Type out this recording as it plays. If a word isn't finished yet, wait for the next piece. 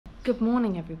Good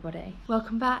morning, everybody.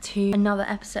 Welcome back to another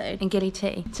episode in Gili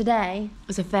T. Today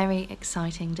was a very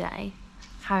exciting day.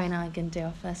 Harry and I are going to do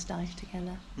our first dive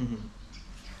together.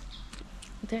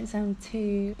 Don't sound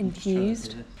too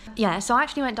enthused. Yeah, so I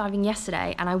actually went diving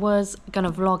yesterday and I was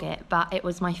gonna vlog it, but it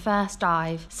was my first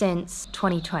dive since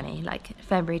 2020, like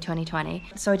February 2020.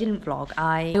 So I didn't vlog.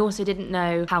 I also didn't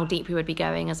know how deep we would be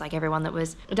going, as like everyone that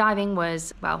was diving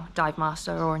was, well, dive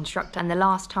master or instructor. And the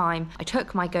last time I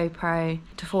took my GoPro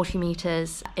to 40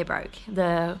 meters, it broke.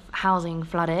 The housing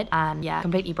flooded and yeah,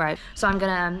 completely broke. So I'm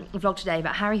gonna vlog today,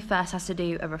 but Harry first has to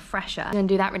do a refresher. I'm gonna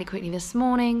do that really quickly this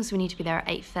morning, so we need to be there at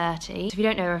 8:30. So if you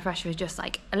don't know, a refresher is just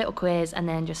like a little quiz and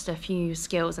then just a few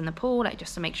skills in the pool, like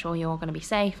just to make sure you're going to be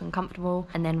safe and comfortable,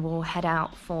 and then we'll head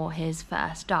out for his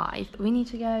first dive. We need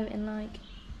to go in like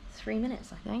 3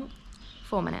 minutes, I think.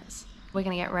 4 minutes. We're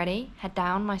gonna get ready, head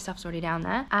down, my stuff's already down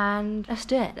there, and let's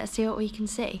do it. Let's see what we can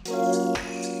see.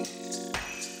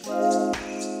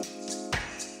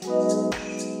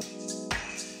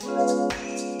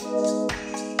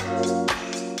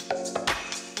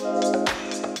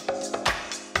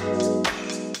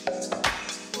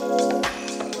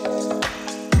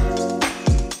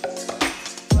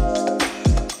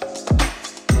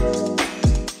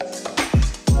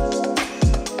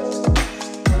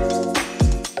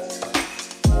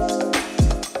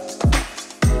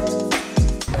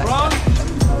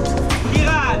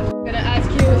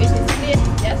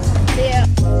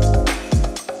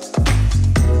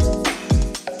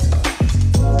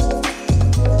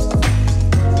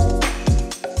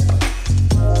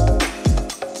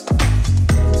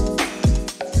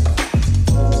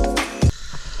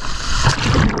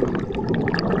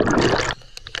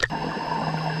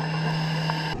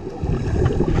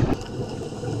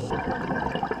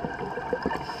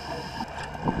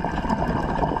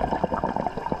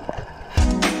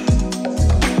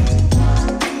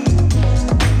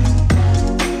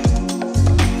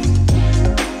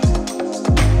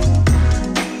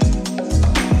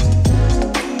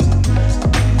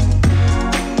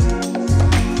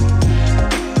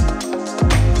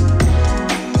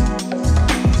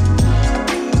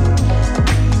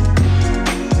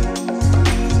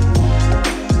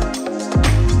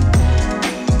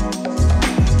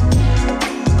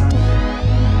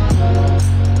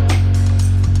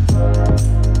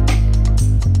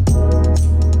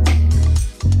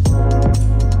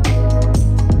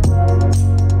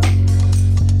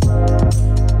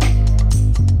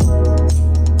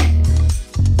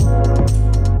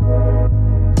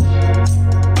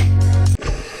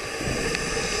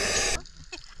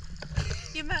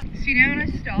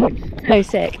 So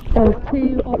sick. There was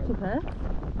 2 octopus.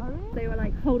 Oh, really? They were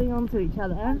like holding on to each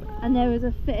other, and there was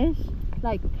a fish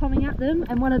like coming at them,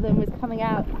 and one of them was coming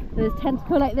out with his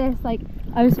tentacle like this. Like,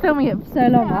 I was filming it for so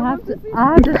long. Yeah,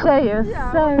 I have to show you.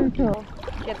 It's so cool.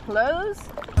 Get close.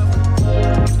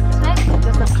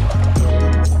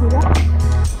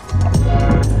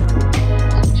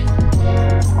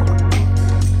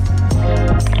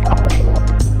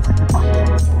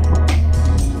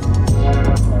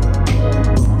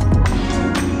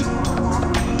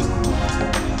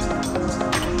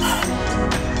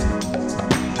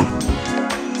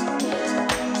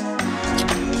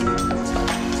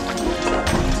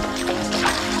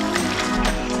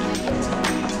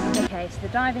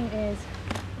 Diving is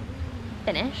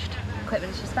finished.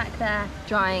 Equipment's just back there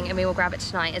drying, and we will grab it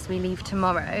tonight as we leave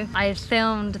tomorrow. I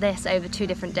filmed this over 2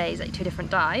 different days, like 2 different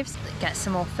dives, get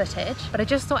some more footage. But I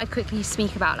just thought I'd quickly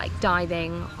speak about like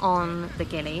diving on the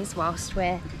Gilis whilst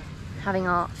we're having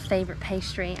our favourite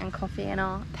pastry and coffee in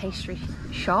our pastry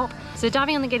shop. So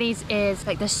diving on the Gilis is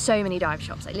like, there's so many dive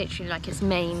shops, like literally like its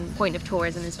main point of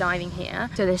tourism is diving here.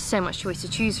 So there's so much choice to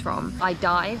choose from. I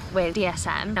dive with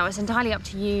DSM. Now it's entirely up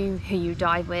to you who you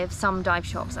dive with. Some dive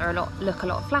shops are look a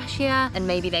lot flashier, and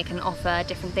maybe they can offer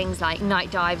different things like night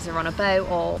dives or on a boat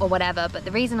or whatever. But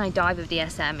the reason I dive with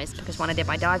DSM is because one, I did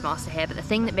my dive master here, but the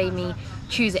thing that made me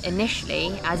choose it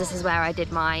initially, as this is where I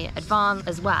did my advanced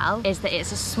as well, is that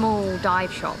it's a small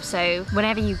dive shop. So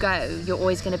whenever you go, you're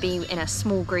always going to be in a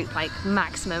small group, like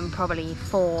maximum probably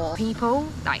 4 people,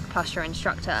 like plus your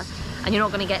instructor, and you're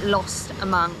not going to get lost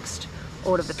amongst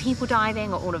all of the people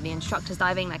diving or all of the instructors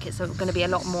diving. Like, it's going to be a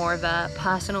lot more of a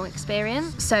personal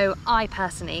experience. So I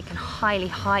personally can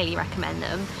highly recommend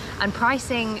them, and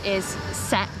pricing is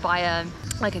set by a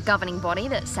governing body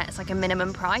that sets like a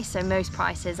minimum price. So most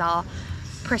prices are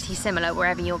pretty similar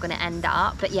wherever you're going to end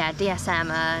up. But yeah,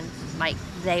 DSM, like,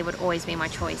 they would always be my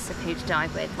choice of who to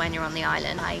dive with when you're on the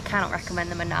island. I cannot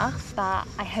recommend them enough. But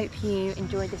I hope you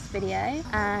enjoyed this video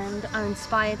and are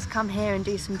inspired to come here and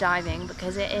do some diving,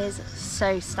 because it is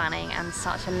so stunning and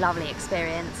such a lovely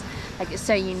experience. Like, it's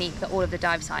so unique that all of the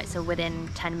dive sites are within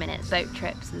 10 minutes boat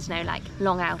trips. There's no like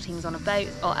long outings on a boat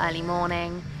or early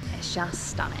morning. It's just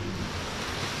stunning.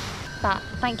 But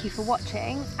thank you for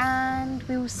watching, and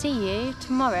we will see you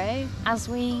tomorrow as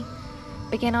we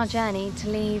begin our journey to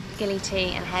leave Gili T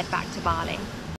and head back to Bali.